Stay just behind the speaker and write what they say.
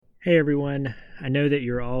Hey everyone, I know that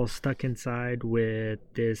you're all stuck inside with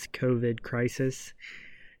this COVID crisis,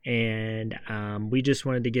 and we just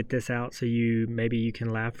wanted to get this out so you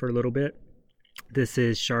can laugh for a little bit. This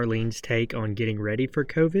is Charlene's take on getting ready for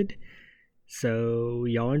COVID, so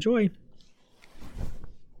y'all enjoy.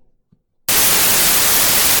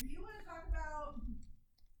 If you want to talk about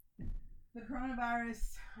the coronavirus,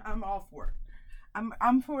 I'm all for it.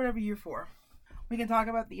 I'm for whatever you're for. We can talk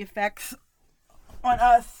about the effects on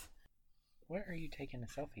us. What are you taking a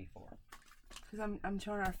selfie for? Because I'm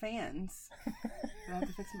showing our fans. I have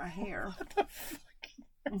to fix my hair. What the fuck?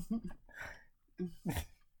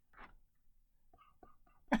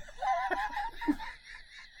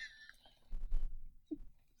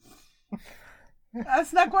 I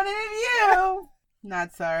snuck one in you.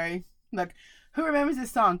 Not sorry. Look, who remembers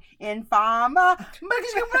this song? Infama. Boom,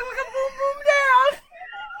 boom, down.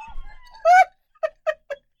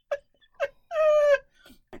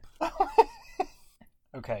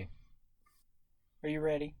 Okay. Are you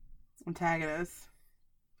ready? Antagonist.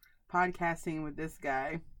 Podcasting with this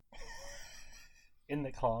guy. In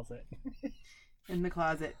the closet. In the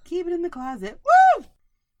closet. Keep it in the closet. Woo!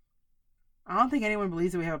 I don't think anyone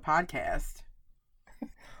believes that we have a podcast.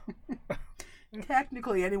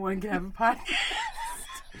 Technically, anyone can have a podcast.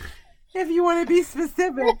 If you want to be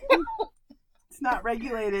specific. It's not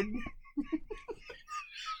regulated.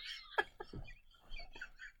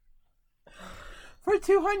 For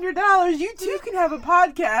 $200, you too can have a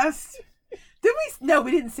podcast. Did we? No,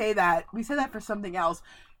 we didn't say that. We said that for something else.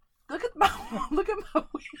 Look at my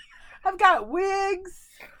I've got wigs.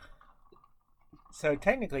 So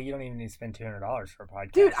technically, you don't even need to spend $200 for a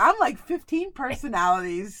podcast. Dude, I'm like 15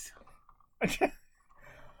 personalities. Okay.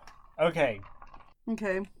 Okay.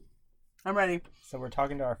 I'm ready. So we're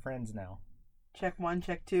talking to our friends now. Check 1,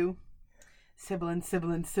 check 2. Sibilance.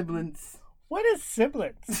 What is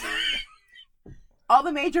siblings? All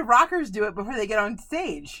the major rockers do it before they get on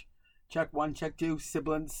stage. Check 1, check 2.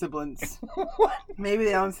 Sibilance. What? Maybe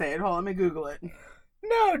they don't say it. Hold on, let me Google it.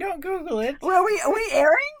 No, don't Google it. Well, are we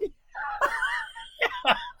airing?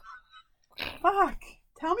 Fuck.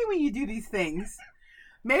 Tell me when you do these things.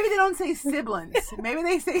 Maybe they don't say siblings. Maybe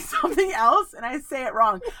they say something else and I say it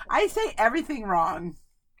wrong. I say everything wrong.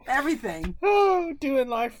 Everything. Oh, doing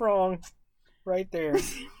life wrong. Right there.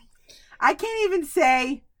 I can't even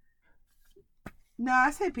say... No,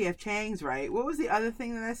 I say P.F. Chang's right. What was the other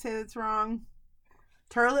thing that I say that's wrong?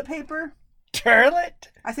 Toilet paper? Turlet?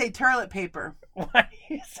 I say toilet paper. Why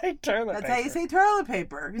do you say toilet That's paper? how you say toilet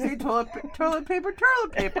paper. You say toilet paper.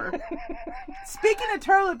 Speaking of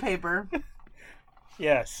toilet paper...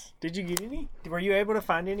 Yes. Did you get any? Were you able to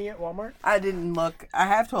find any at Walmart? I didn't look. I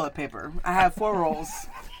have toilet paper. I have 4 rolls.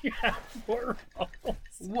 You have 4 rolls.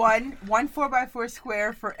 One 4x4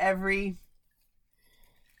 square for every...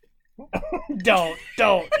 Don't.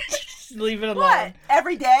 Just leave it alone. What?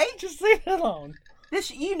 Every day? Just leave it alone. This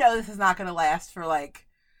is not going to last for like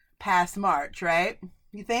past March, right?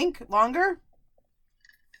 You think longer?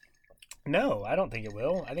 No, I don't think it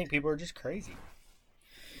will. I think people are just crazy.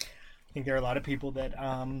 I think there are a lot of people that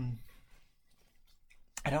I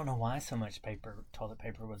don't know why so much toilet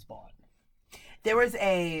paper was bought. There was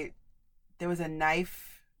a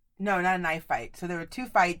knife. No, not a knife fight. So there were 2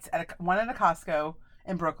 fights one at a Costco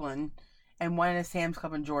in Brooklyn and one at a Sam's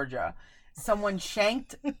Club in Georgia. Someone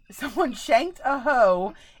shanked a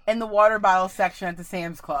hoe in the water bottle section at the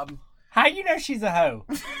Sam's Club. How do you know she's a hoe?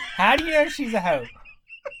 How do you know she's a hoe?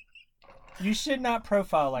 You should not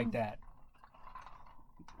profile like that.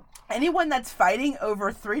 Anyone that's fighting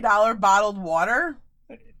over $3 bottled water?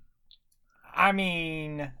 I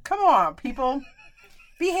mean... Come on, people.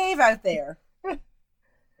 Behave out there.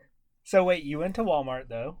 So wait, you went to Walmart,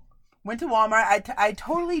 though? Went to Walmart. I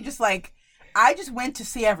totally just I just went to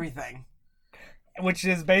see everything. Which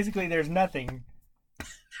is basically there's nothing.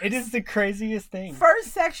 It is the craziest thing. First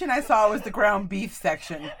section I saw was the ground beef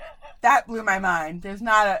section. That blew my mind. There is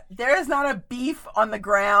not a beef on the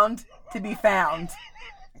ground to be found.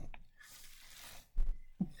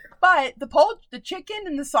 But the chicken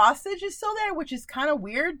and the sausage is still there, which is kind of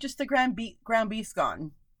weird. Just the ground beef's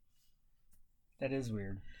gone. That is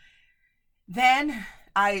weird. Then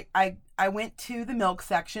I went to the milk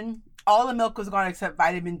section. All the milk was gone except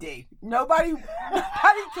vitamin D. Nobody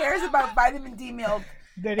cares about vitamin D milk.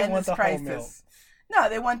 They didn't want the whole milk. No,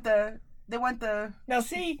 they want the. Now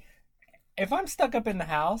see, if I'm stuck up in the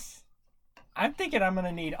house, I'm thinking I'm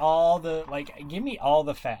gonna need all the give me all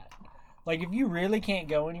the fat. Like, if you really can't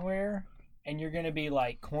go anywhere and you're going to be,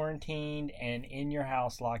 quarantined and in your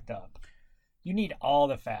house locked up, you need all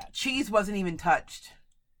the fat. Cheese wasn't even touched.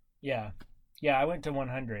 Yeah. Yeah, I went to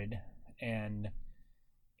 100, and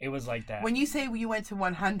It was like that. When you say you went to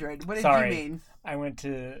 100, what did Sorry, you mean? I went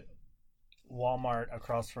to Walmart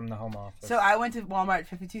across from the home office. So I went to Walmart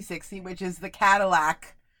 5260, which is the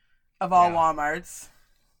Cadillac of all Walmarts.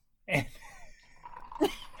 And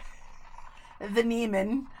the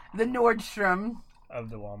Neiman, the Nordstrom. Of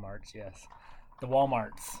the Walmarts, yes. The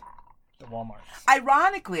Walmarts.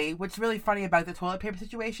 Ironically, what's really funny about the toilet paper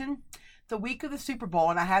situation, the week of the Super Bowl,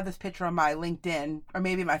 and I have this picture on my LinkedIn, or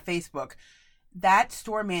maybe my Facebook, that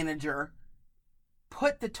store manager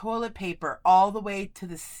put the toilet paper all the way to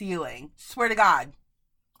the ceiling. Swear to God.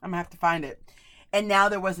 I'm going to have to find it. And now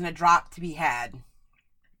there wasn't a drop to be had.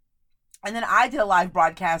 And then I did a live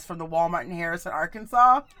broadcast from the Walmart in Harrison,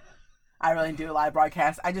 Arkansas. I really didn't do a live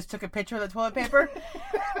broadcast. I just took a picture of the toilet paper.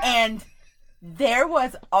 And there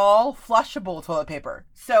was all flushable toilet paper.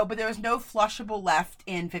 But there was no flushable left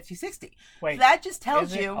in 5060. Wait. So that just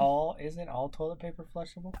tells isn't you. Isn't all toilet paper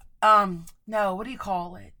flushable? No, what do you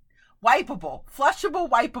call it? Wipeable. Flushable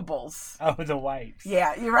wipables. Oh, the wipes.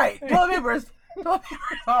 Yeah, you're right. Toilet paper is all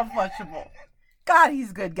flushable. God,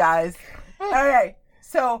 he's good, guys. All right.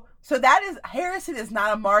 So that is, Harrison is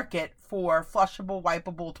not a market for flushable,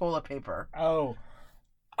 wipeable toilet paper. Oh,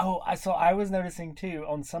 so I was noticing too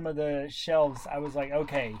on some of the shelves. I was like,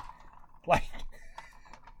 okay, like,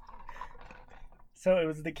 so it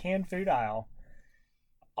was the canned food aisle.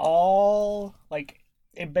 All like,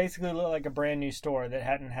 it basically looked like a brand new store that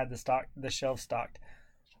hadn't had the shelf stocked,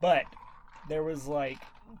 but there was like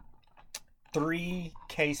 3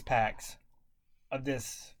 case packs of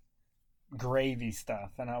this gravy stuff,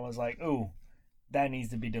 and I was like, ooh, that needs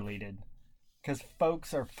to be deleted because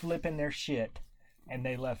folks are flipping their shit. And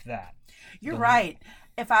they left that. You're right.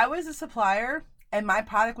 If I was a supplier and my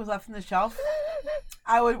product was left on the shelf,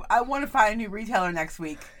 I want to find a new retailer next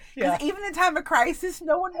week. Because even in time of crisis,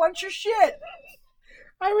 no one wants your shit.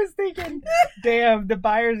 I was thinking, damn, the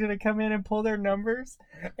buyer's going to come in and pull their numbers,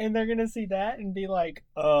 and they're going to see that and be like,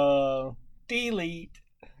 delete.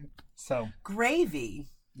 So. Gravy.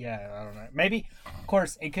 Yeah, I don't know. Maybe, of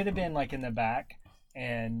course, it could have been like in the back,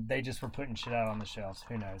 and they just were putting shit out on the shelves.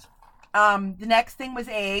 Who knows? The next thing was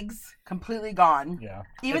eggs, completely gone. Yeah.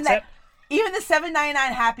 Even the $7.99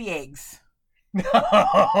 Happy Eggs.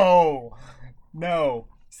 No.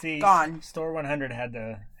 See, gone. Store 100 had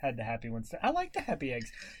the happy ones. I like the Happy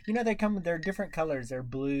Eggs. You know, they're different colors. They're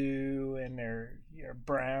blue and they're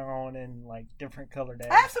brown and like different colored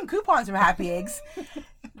eggs. I have some coupons from Happy Eggs.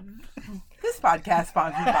 This podcast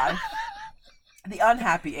sponsored by the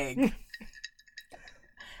Unhappy Egg.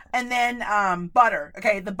 And then butter.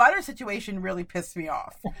 Okay, the butter situation really pissed me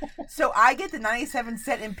off. So I get the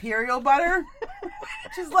 97-cent Imperial butter,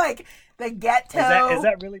 which is like the ghetto. Is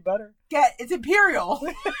that really butter? It's Imperial.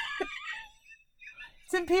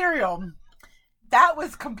 It's Imperial. That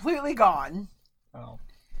was completely gone. Oh.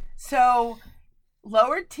 So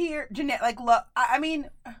lower tier, I mean,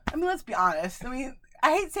 let's be honest. I mean,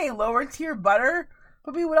 I hate saying lower tier butter,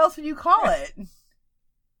 but what else would you call it?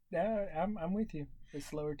 Yeah, I'm with you.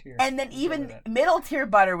 It's lower tier. And then even middle tier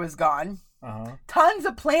butter was gone. Uh-huh. Tons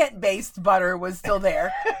of plant-based butter was still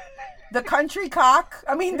there. The country crock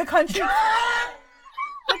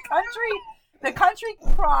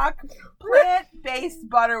plant-based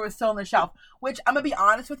butter was still on the shelf, which I'm going to be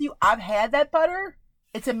honest with you, I've had that butter.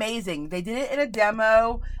 It's amazing. They did it in a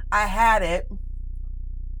demo. I had it.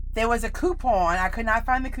 There was a coupon. I could not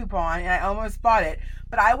find the coupon, and I almost bought it.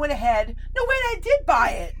 But I went ahead. No, wait, I did buy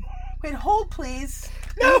it. Wait, hold, please.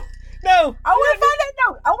 No. I want to find out.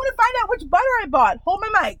 No, I want to find out which butter I bought. Hold my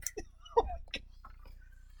mic.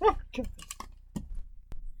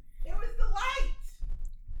 It was the light.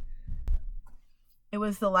 It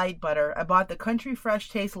was the light butter. I bought the Country Fresh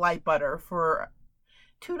Taste light butter for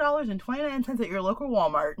 $2.29 at your local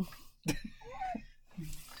Walmart.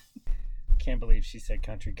 Can't believe she said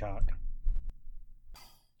country cock.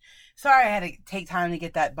 Sorry I had to take time to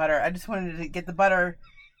get that butter. I just wanted to get the butter,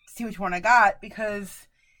 see which one I got, because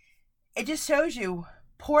it just shows you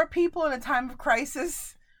poor people in a time of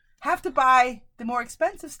crisis have to buy the more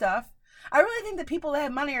expensive stuff. I really think the people that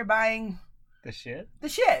have money are buying the shit.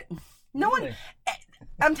 No really? one.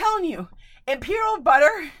 I'm telling you, Imperial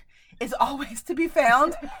butter is always to be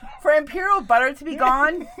found. For Imperial butter to be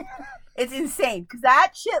gone, it's insane because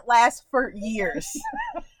that shit lasts for years.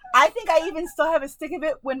 I think I even still have a stick of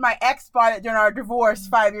it when my ex bought it during our divorce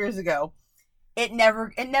 5 years ago. It's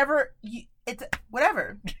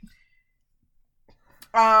whatever.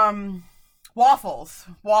 Waffles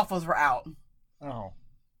were out. Oh.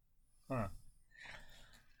 Huh.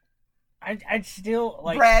 I'd still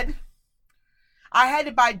like bread. I had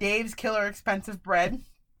to buy Dave's killer expensive bread.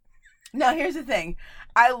 Now here's the thing.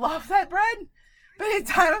 I love that bread, But in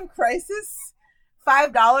time of crisis,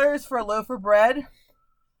 $5 for a loaf of bread.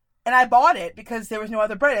 And I bought it because there was no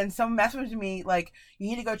other bread. And someone messaged me, like, you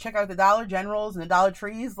need to go check out the Dollar Generals and the Dollar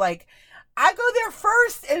Trees. Like, I go there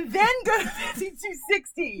first and then go to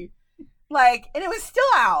 5260. Like, and it was still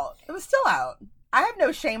out. I have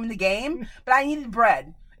no shame in the game, but I needed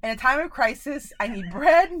bread. In a time of crisis, I need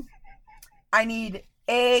bread, I need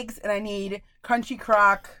eggs, and I need Crunchy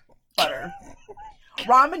Crock butter.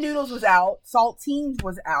 Ramen noodles was out. Saltines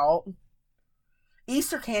was out.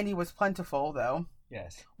 Easter candy was plentiful, though.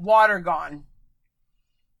 Yes. Water gone.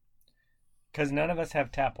 Because none of us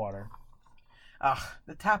have tap water. Ugh,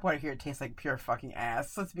 the tap water here tastes like pure fucking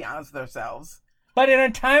ass. Let's be honest with ourselves. But in a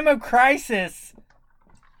time of crisis,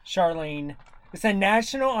 Charlene, it's a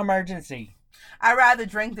national emergency. I'd rather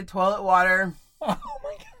drink the toilet water. Oh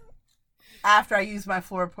my God. After I use my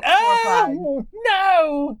floor pride.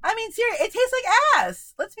 No! I mean, seriously, it tastes like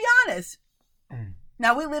ass. Let's be honest.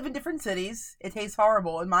 Now, we live in different cities. It tastes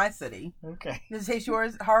horrible in my city. Okay. Does it taste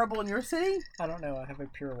horrible in your city? I don't know. I have a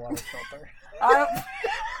pure water filter.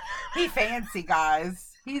 He's fancy,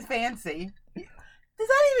 guys. He's fancy. Does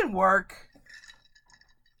that even work?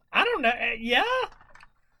 I don't know. Yeah.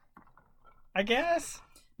 I guess.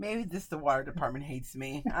 Maybe the water department hates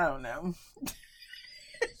me. I don't know.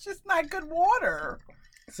 It's just not good water.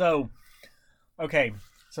 So, okay.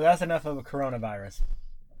 So that's enough of a coronavirus.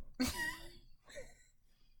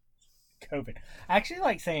 COVID. I actually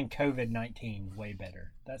like saying COVID-19 way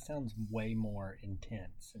better. That sounds way more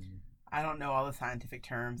intense. And I don't know all the scientific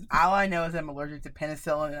terms. All I know is I'm allergic to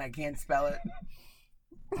penicillin and I can't spell it.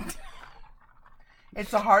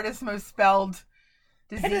 It's the hardest, most spelled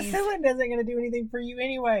disease. Penicillin isn't going to do anything for you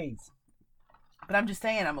anyways. But I'm just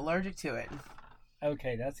saying I'm allergic to it.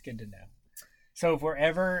 Okay, that's good to know. So if we're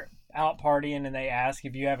ever out partying and they ask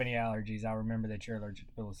if you have any allergies, I'll remember that you're allergic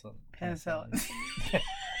to penicillin.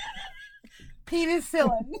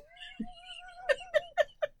 Penicillin.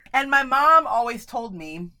 And my mom always told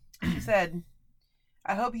me, she said,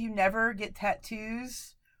 I hope you never get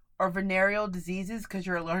tattoos or venereal diseases because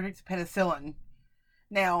you're allergic to penicillin.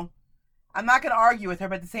 Now, I'm not going to argue with her,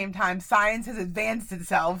 but at the same time, science has advanced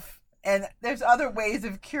itself, and there's other ways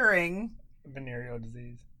of curing venereal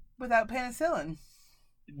disease without penicillin.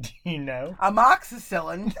 Do you know?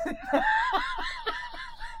 Amoxicillin.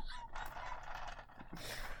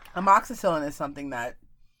 Amoxicillin is something that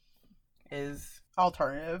is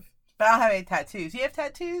alternative. But I don't have any tattoos. You have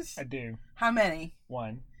tattoos? I do. How many?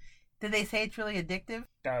 One. Did they say it's really addictive?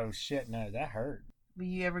 Oh, shit, no. That hurt. Will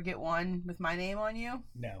you ever get one with my name on you?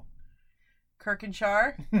 No.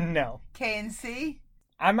 Kirkenshaw? No. KNC?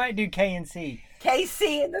 I might do KNC.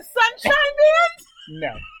 KC and the Sunshine Band?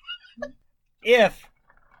 No. If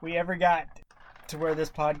we ever got to where this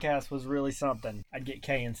podcast was really something, I'd get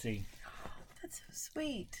KNC. That's so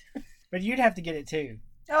sweet. But you'd have to get it too.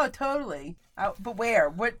 Oh, totally. But where?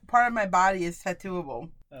 What part of my body is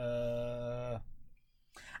tattooable? I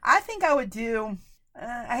think I would do...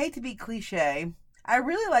 I hate to be cliche. I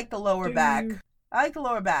really like the lower back. I like the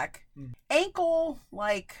lower back. Ankle,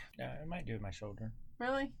 like... I might do it my shoulder.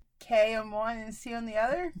 Really? K on one and C on the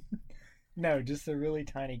other? No, just a really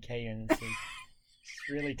tiny K and C.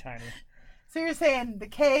 Really tiny. So you're saying the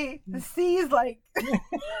K, the C is like...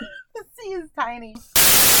 the C is tiny.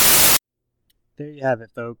 There you have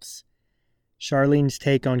it, folks. Charlene's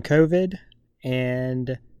take on COVID.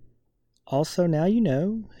 And also now you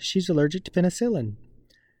know she's allergic to penicillin.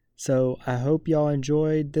 So I hope y'all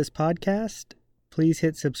enjoyed this podcast. Please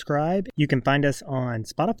hit subscribe. You can find us on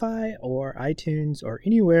Spotify or iTunes or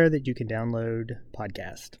anywhere that you can download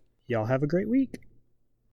podcasts. Y'all have a great week.